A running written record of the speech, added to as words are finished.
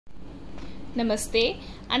Namaste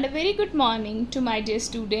and a very good morning to my dear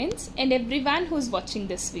students and everyone who is watching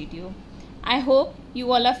this video. I hope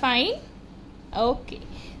you all are fine. Okay.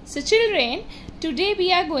 So children, today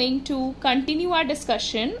we are going to continue our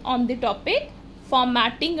discussion on the topic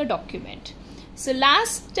formatting a document. So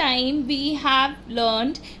last time we have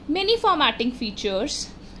learned many formatting features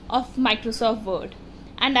of Microsoft Word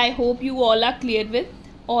and I hope you all are clear with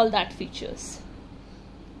all that features.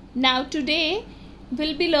 Now today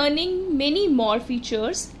we'll be learning many more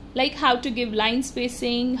features like how to give line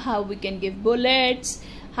spacing, how we can give bullets,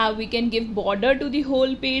 how we can give border to the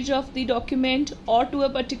whole page of the document or to a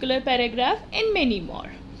particular paragraph, and many more.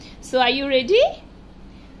 So are you ready?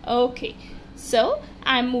 Okay, so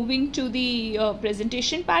I'm moving to the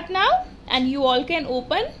presentation part now, and you all can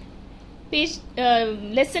open page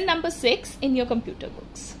lesson number 6 in your computer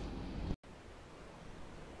books.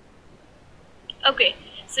 Okay.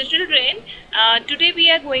 So children, today we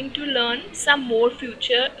are going to learn some more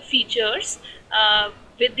features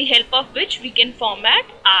with the help of which we can format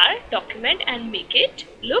our document and make it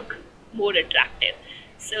look more attractive.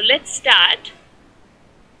 So let's start.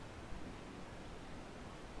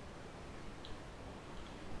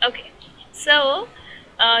 Okay, so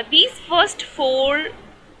these first 4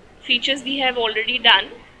 features we have already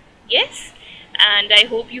done, yes, and I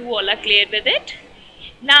hope you all are clear with it.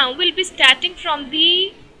 Now we'll be starting from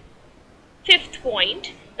the 5th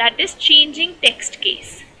point, that is changing text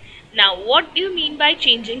case. Now what do you mean by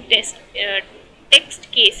changing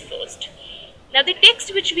text case first? Now the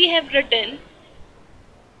text which we have written,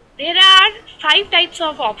 there are 5 types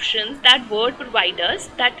of options that Word provides us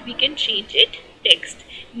that we can change it text.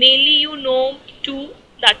 Mainly you know 2,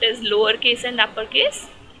 that is lowercase and uppercase.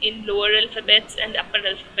 In lower alphabets and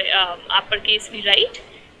uppercase we write,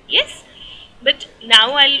 yes. But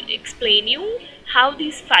now I'll explain you how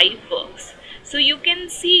these 5 works. So you can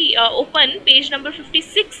see, open page number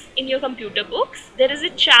 56 in your computer books. There is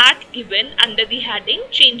a chart given under the heading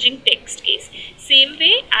changing text case. Same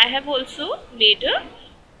way I have also made a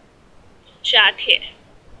chart here.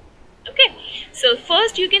 Okay, so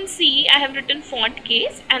first you can see I have written font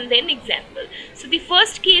case and then example. So the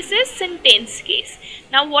first case is sentence case.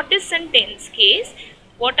 Now what is sentence case?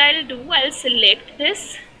 What I'll do, I'll select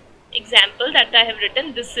this example that I have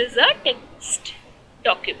written. This is a text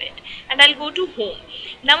document and I'll go to home.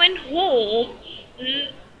 Now in home,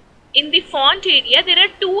 in the font area there are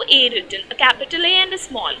 2 A written, a capital A and a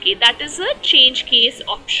small k. That is a change case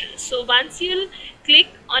option. So once you'll click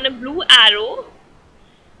on a blue arrow,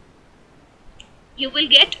 you will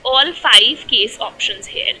get all 5 case options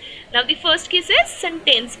here. Now the first case is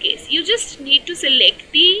sentence case. You just need to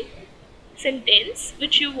select the sentence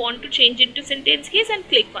which you want to change into sentence case and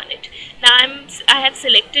click on it. Now I have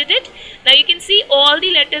selected it. Now you can see all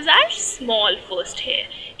the letters are small first here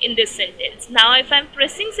in this sentence. Now if I'm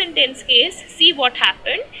pressing sentence case, see what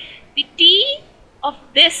happened. The T of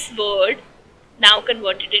this word now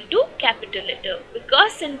converted into capital letter,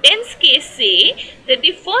 because sentence case say that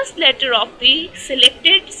the first letter of the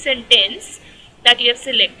selected sentence that you have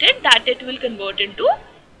selected, that it will convert into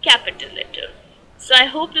capital letter. So I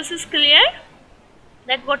hope this is clear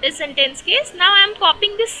that what is sentence case. Now I am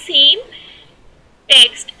copying the same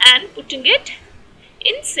text and putting it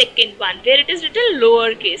in second one where it is written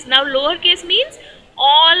lowercase. Now lowercase means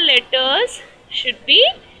all letters should be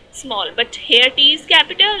small, but here T is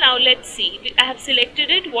capital. Now let's see, I have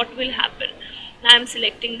selected it, what will happen? Now I am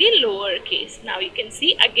selecting the lowercase. Now you can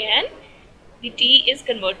see again the T is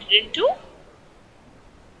converted into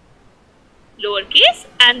lowercase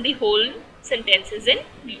and the whole sentence is in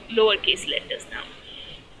lowercase letters. Now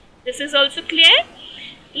this is also clear.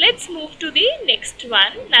 Let's move to the next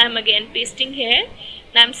one. Now I am again pasting here.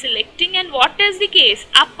 Now I am selecting, and what is the case?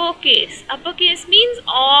 Uppercase. Uppercase means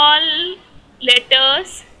all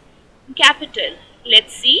letters capital.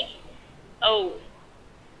 Let's see. Oh,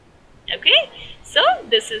 okay. So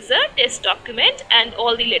this is a test document and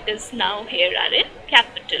all the letters now here are in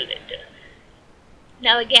capital letter.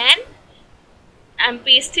 Now again I'm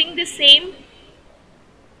pasting the same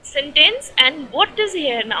sentence, and what is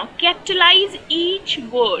here now? Capitalize each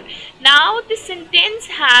word. Now the sentence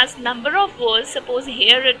has number of words. Suppose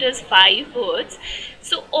here it is 5 words.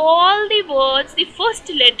 So all the words, the first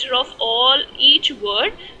letter of each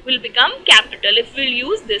word will become capital if we'll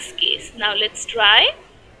use this case. Now let's try.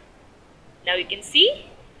 Now you can see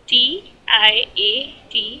T, I, A,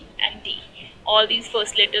 T and D. All these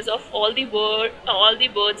first letters of all the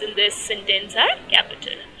words in this sentence are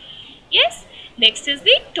capital. Yes. Next is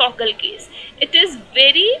the toggle case. It is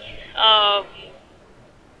very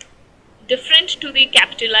different to the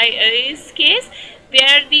capitalized case,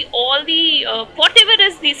 where whatever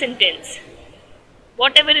is the sentence,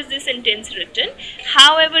 Whatever is the sentence written,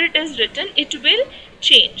 however it is written, it will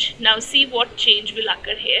change. Now see what change will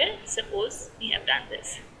occur here. Suppose we have done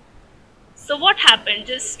this. So what happened?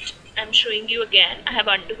 Just I'm showing you again. I have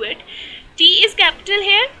undo it. T is capital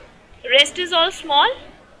here. Rest is all small.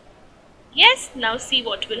 Yes. Now see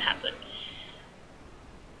what will happen.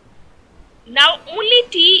 Now only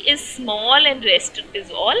T is small and rest is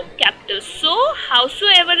all capital. So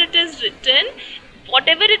howsoever it is written,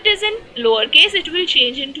 whatever it is in lowercase, it will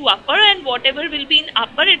change into upper, and whatever will be in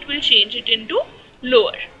upper, it will change it into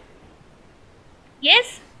lower.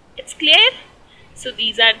 Yes, it's clear. So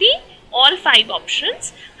these are the all 5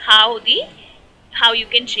 options how you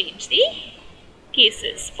can change the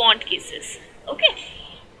cases, font cases. Okay.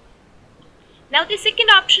 Now the second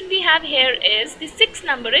option we have here is the 6th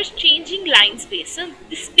number is changing line space. So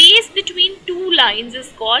the space between 2 lines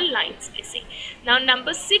is called line spacing. Now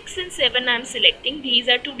number 6 and 7 I am selecting. These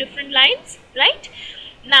are 2 different lines, right?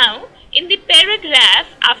 Now in the paragraph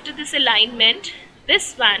after this alignment,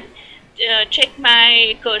 this one, check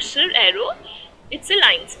my cursor arrow, it's a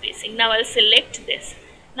line spacing. Now I'll select this.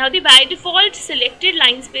 Now the by default selected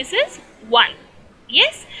line space is 1.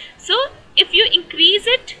 Yes. So if you increase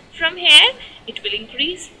it from here, it will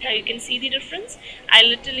increase. Now you can see the difference. I'll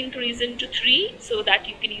little increase into 3 so that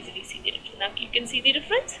you can easily see the difference. Now you can see the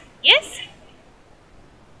difference. Yes.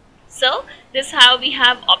 So this is how we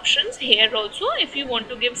have options here also. If you want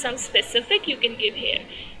to give some specific, you can give here.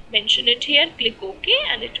 Mention it here, click OK,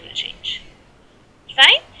 and it will change.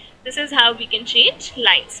 Fine. This is how we can change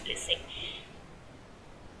line spacing.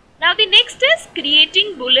 Now the next is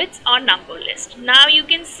creating bullets or number list. Now you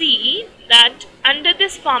can see that under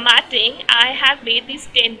this formatting, I have made these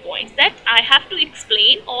 10 points that I have to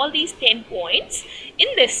explain all these 10 points in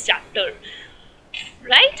this chapter.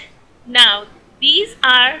 Right? Now these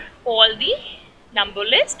are all the number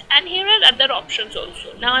list, and here are other options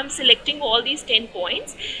also. Now I'm selecting all these 10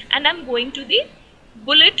 points and I'm going to the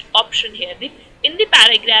bullet option here. In the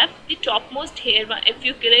paragraph, the topmost here, if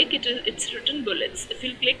you click it, it's written bullets. If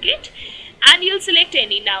you click it, and you'll select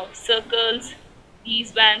any now, circles,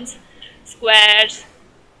 these ones, squares.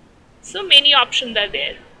 So many options are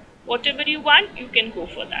there. Whatever you want, you can go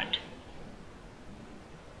for that.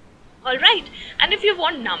 Alright, and if you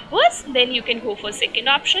want numbers, then you can go for second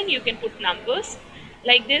option. You can put numbers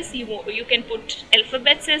like this. You can put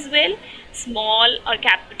alphabets as well, small or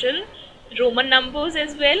capital, Roman numbers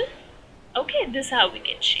as well. Okay, this is how we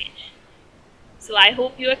can change. So I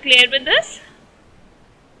hope you are clear with this.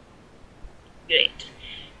 Great.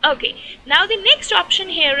 Okay, now the next option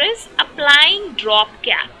here is applying drop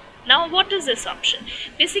cap. Now what is this option?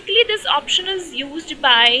 Basically this option is used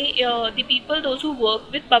by the people, those who work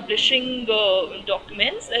with publishing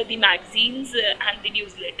documents, the magazines and the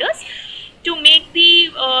newsletters, to make the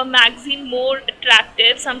magazine more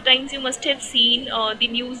attractive. Sometimes you must have seen the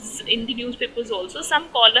news in the newspapers also. Some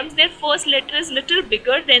columns, their first letter is little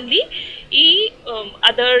bigger than the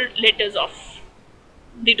other letters of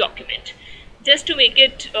the document. Just to make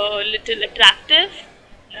it little attractive,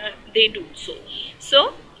 they do so.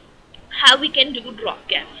 So how we can do drop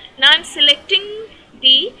cap? Now I'm selecting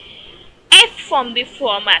the F from the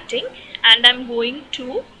formatting and I'm going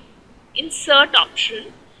to insert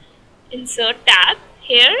option. Insert tab.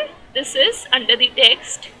 Here this is under the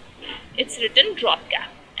text, it's written drop cap,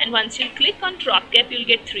 and once you click on drop cap you'll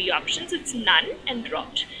get 3 options. It's none and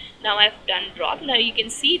dropped. Now I've done drop. Now you can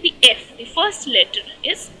see the F, the first letter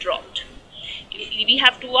is dropped. We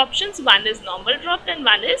have 2 options, one is normal dropped and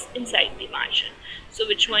one is inside the margin. So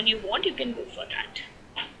which one you want, you can go for that.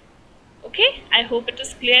 Okay, I hope it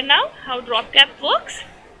is clear now how drop cap works.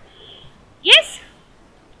 Yes.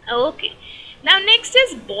 Okay. Now next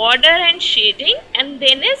is border and shading, and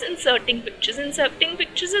then is inserting pictures. Inserting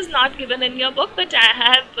pictures is not given in your book, but I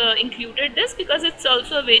have included this because it's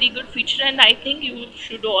also a very good feature and I think you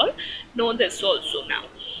should all know this also now.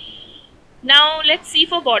 Now let's see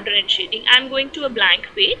for border and shading. I'm going to a blank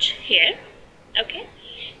page here. Okay.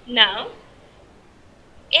 Now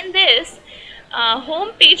in this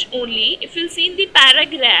home page only, if you'll see in the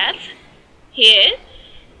paragraph here,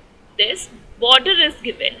 this border is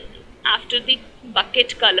given. After the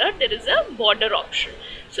bucket color, there is a border option.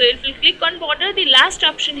 So if you click on border, the last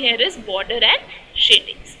option here is border and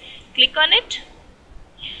shadings. Click on it.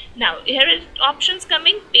 Now here are options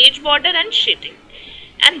coming: page border and shading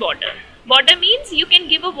and border. Border means you can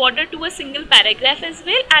give a border to a single paragraph as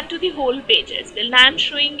well and to the whole page as well. Now I am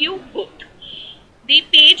showing you both. The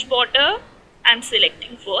page border I am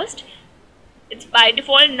selecting first. It's by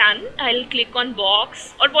default none. I'll click on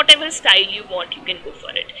box or whatever style you want, you can go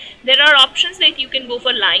for it. There are options like you can go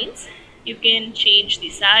for lines, you can change the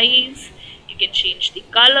size, You can change the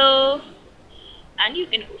color and you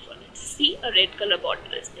can go for it. See, a red color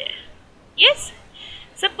border is there. Yes,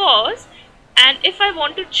 suppose, and if I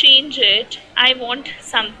want to change it, I want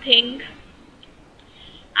something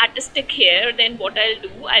artistic here, then what I'll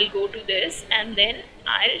do, I'll go to this and then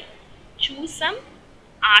I'll choose some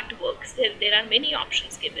artworks. There are many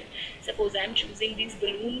options given. Suppose I'm choosing these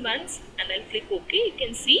balloon ones and I'll click OK. You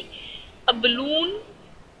can see a balloon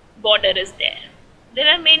border is there. There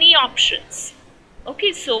are many options.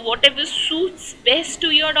 Okay, so whatever suits best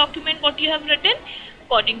to your document, what you have written,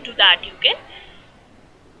 according to that you can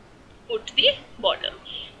put the border.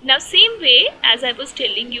 Now same way as I was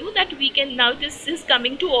telling you that we can, now this is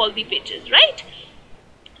coming to all the pages, right?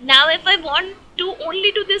 Now if I want to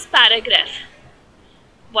only do this paragraph,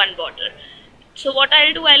 one border. So what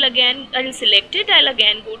I'll do, I'll select it, I'll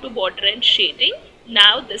again go to border and shading.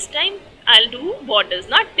 Now this time I'll do borders,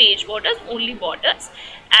 not page borders, only borders,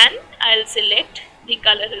 and I'll select, the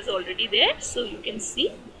color is already there, so you can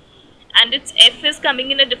see, and its F is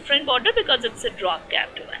coming in a different border because it's a drop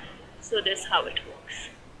capped one. So this is how it works.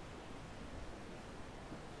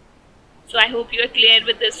 So I hope you are clear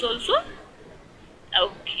with this also.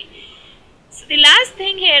 Okay, so the last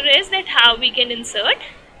thing here is that how we can insert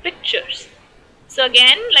pictures. So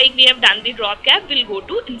again, like we have done the drop cap, we'll go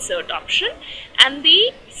to insert option, and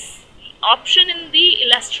the option in the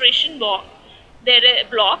illustration block,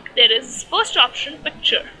 there is first option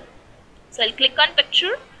picture. So I'll click on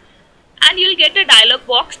picture and you'll get a dialog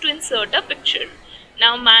box to insert a picture.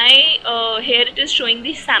 Now here it is showing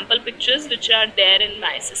the sample pictures which are there in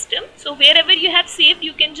my system. So wherever you have saved,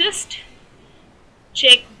 you can just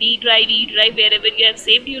check D drive, wherever you have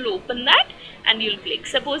saved, you'll open that and you'll click.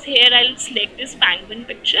 Suppose here I'll select this penguin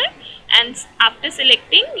picture, and after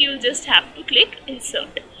selecting you'll just have to click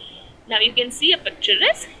insert. Now you can see a picture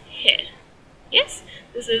is here. Yes,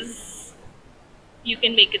 this is, you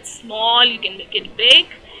can make it small, you can make it big.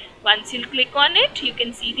 Once you click on it, you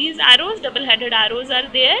can see these arrows, double-headed arrows are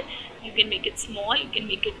there. You can make it small, you can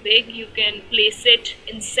make it big, you can place it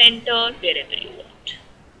in center, wherever you want.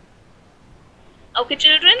 Okay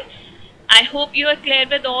children, I hope you are clear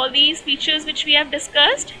with all these features which we have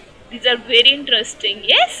discussed. These are very interesting,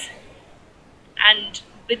 yes? And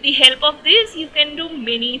with the help of this, you can do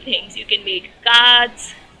many things. You can make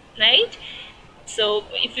cards, right? So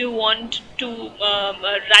if you want to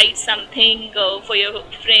write something for your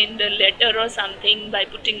friend, a letter or something, by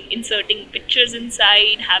inserting pictures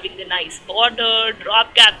inside, having the nice border,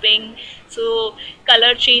 drop capping, so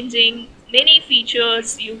color changing, many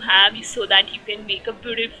features you have so that you can make a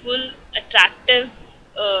beautiful, attractive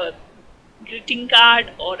greeting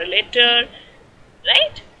card or a letter,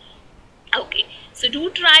 right? Okay, so do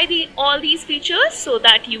try all these features so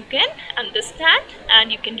that you can understand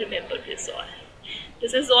and you can remember this all.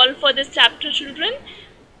 This is all for this chapter, children.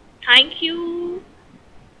 Thank you.